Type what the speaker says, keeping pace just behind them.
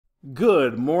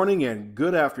Good morning and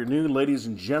good afternoon, ladies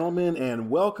and gentlemen,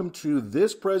 and welcome to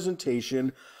this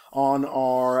presentation on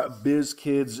our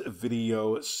BizKids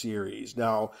video series.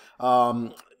 Now,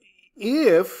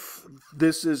 if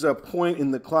this is a point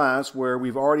in the class where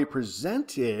we've already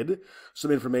presented some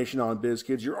information on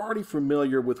BizKids, you're already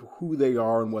familiar with who they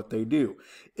are and what they do.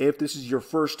 If this is your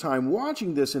first time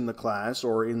watching this in the class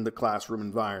or in the classroom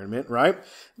environment, right,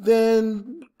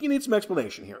 then you need some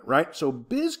explanation here, right? So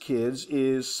BizKids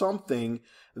is something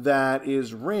that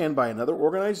is ran by another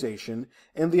organization,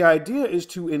 and the idea is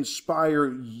to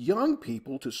inspire young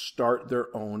people to start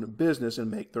their own business and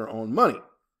make their own money.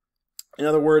 In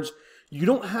other words, you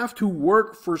don't have to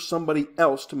work for somebody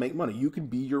else to make money. You can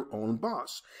be your own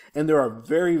boss. And there are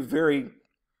very, very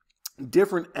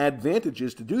different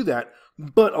advantages to do that.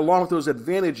 But along with those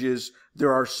advantages,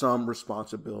 there are some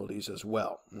responsibilities as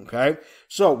well. Okay?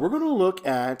 So we're going to look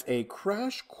at a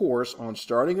crash course on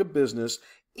starting a business,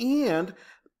 and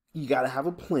you got to have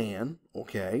a plan,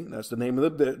 okay? That's the name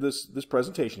of this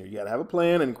presentation here. You got to have a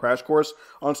plan and crash course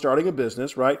on starting a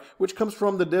business, right? Which comes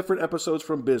from the different episodes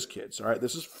from BizKids, all right?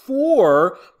 This is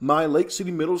for my Lake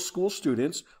City Middle School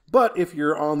students, but if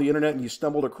you're on the internet and you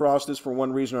stumbled across this for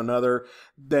one reason or another,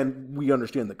 then we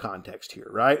understand the context here,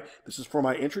 right? This is for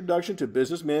my Introduction to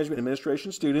Business Management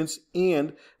Administration students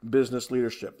and Business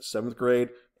Leadership, 7th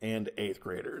grade and 8th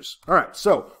graders. All right,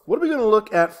 so what are we going to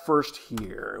look at first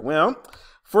here? Well,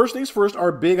 first things first,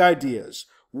 our big ideas.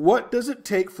 What does it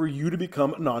take for you to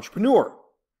become an entrepreneur?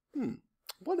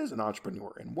 What is an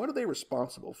entrepreneur and what are they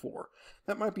responsible for?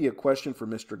 That might be a question for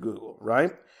Mr. Google,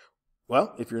 right?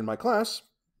 Well, if you're in my class,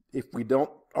 if we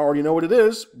don't already know what it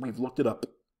is, we've looked it up,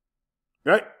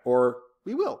 right? Or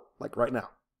we will, like right now.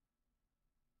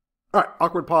 All right,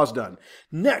 awkward pause done.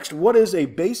 Next, what is a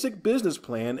basic business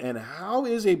plan and how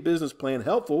is a business plan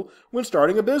helpful when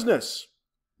starting a business?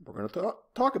 We're going to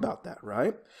talk about that,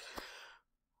 right?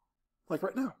 Like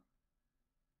right now.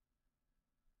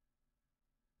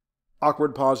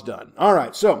 Awkward pause done. All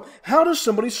right, so how does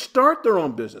somebody start their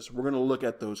own business? We're going to look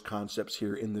at those concepts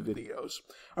here in the videos.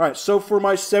 All right, so for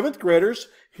my 7th graders,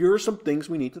 here are some things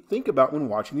we need to think about when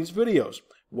watching these videos.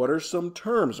 What are some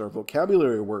terms or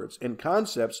vocabulary words and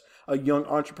concepts a young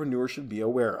entrepreneur should be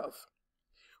aware of?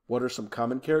 What are some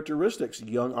common characteristics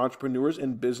young entrepreneurs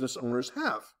and business owners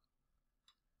have?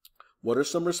 What are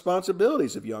some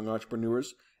responsibilities of young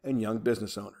entrepreneurs and young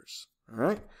business owners? All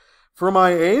right. For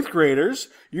my 8th graders,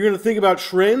 you're going to think about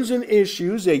trends and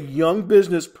issues a young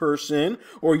business person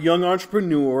or young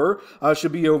entrepreneur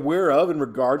should be aware of in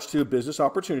regards to business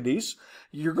opportunities.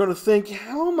 You're going to think,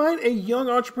 how might a young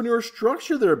entrepreneur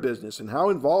structure their business and how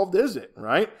involved is it,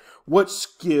 right? What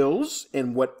skills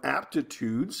and what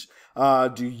aptitudes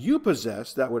do you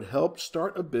possess that would help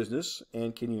start a business,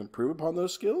 and can you improve upon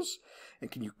those skills? And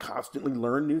can you constantly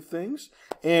learn new things?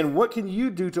 And what can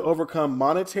you do to overcome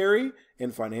monetary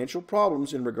and financial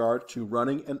problems in regard to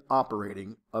running and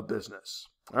operating a business?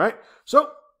 All right, so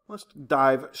let's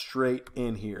dive straight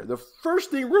in here. The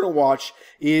first thing we're going to watch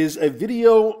is a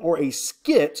video or a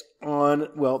skit on,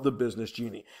 well, the Business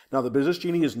Genie. Now, the Business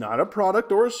Genie is not a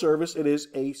product or a service. It is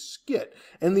a skit.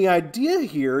 And the idea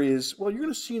here is, well, you're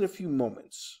going to see in a few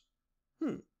moments.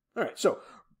 All right, so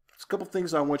a couple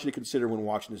things I want you to consider when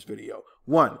watching this video.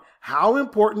 1, how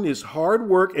important is hard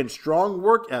work and strong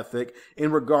work ethic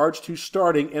in regards to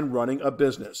starting and running a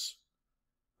business?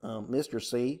 Mr.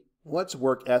 C, what's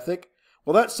work ethic?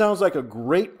 Well, that sounds like a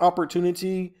great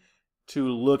opportunity to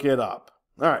look it up.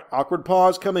 All right, awkward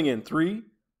pause coming in. 3,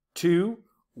 2,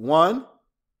 1.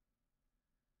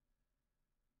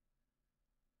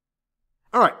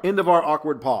 All right, end of our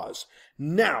awkward pause.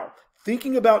 Now,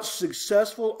 thinking about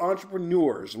successful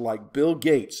entrepreneurs like Bill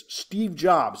Gates, Steve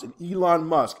Jobs, and Elon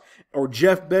Musk, or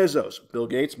Jeff Bezos, Bill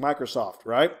Gates, Microsoft,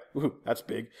 right? Ooh, that's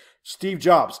big. Steve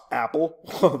Jobs, Apple,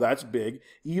 oh, that's big.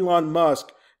 Elon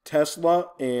Musk,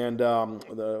 Tesla, and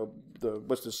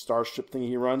what's the Starship thing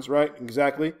he runs, right?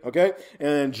 Exactly, okay? And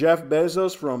then Jeff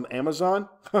Bezos from Amazon.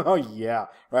 Oh, yeah,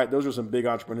 right? Those are some big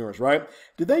entrepreneurs, right?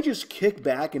 Did they just kick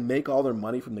back and make all their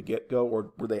money from the get-go,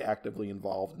 or were they actively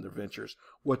involved in their ventures?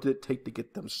 What did it take to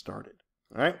get them started,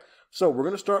 all right? So we're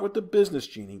going to start with the Business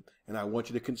Genie, and I want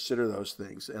you to consider those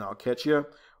things, and I'll catch you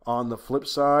on the flip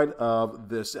side of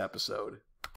this episode.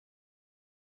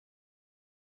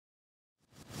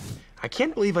 I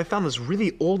can't believe I found this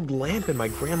really old lamp in my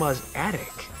grandma's attic.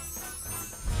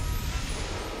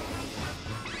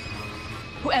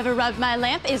 Whoever rubbed my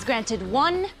lamp is granted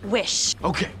 1 wish.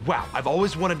 Okay, wow, I've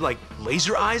always wanted, like,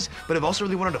 laser eyes, but I've also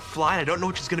really wanted to fly, and I don't know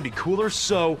which is gonna be cooler,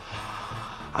 so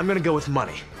I'm gonna go with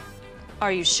money.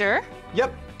 Are you sure?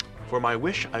 Yep. For my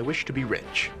wish, I wish to be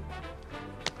rich.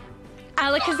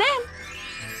 Alakazam.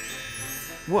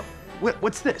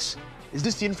 What's this? Is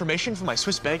this the information for my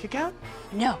Swiss bank account?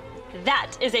 No,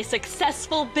 that is a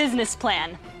successful business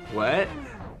plan. What?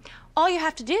 All you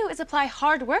have to do is apply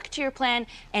hard work to your plan,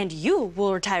 and you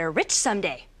will retire rich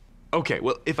someday. Okay,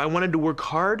 well, if I wanted to work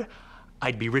hard,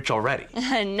 I'd be rich already.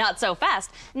 Not so fast.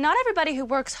 Not everybody who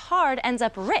works hard ends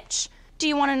up rich. Do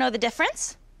you want to know the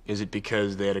difference? Is it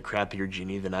because they had a crappier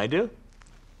genie than I do?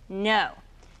 No.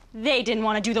 They didn't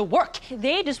want to do the work.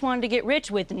 They just wanted to get rich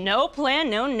with no plan,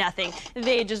 no nothing.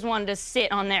 They just wanted to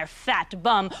sit on their fat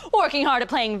bum, working hard at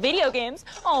playing video games,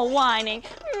 all whining,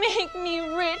 "Make me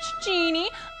rich, Genie,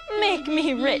 make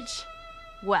me rich."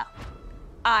 Well,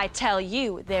 I tell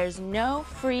you, there's no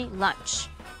free lunch.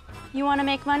 You want to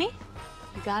make money?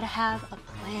 You gotta have a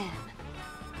plan.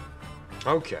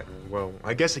 Okay, well,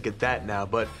 I guess I get that now,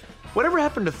 but whatever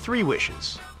happened to 3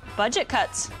 wishes? Budget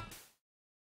cuts.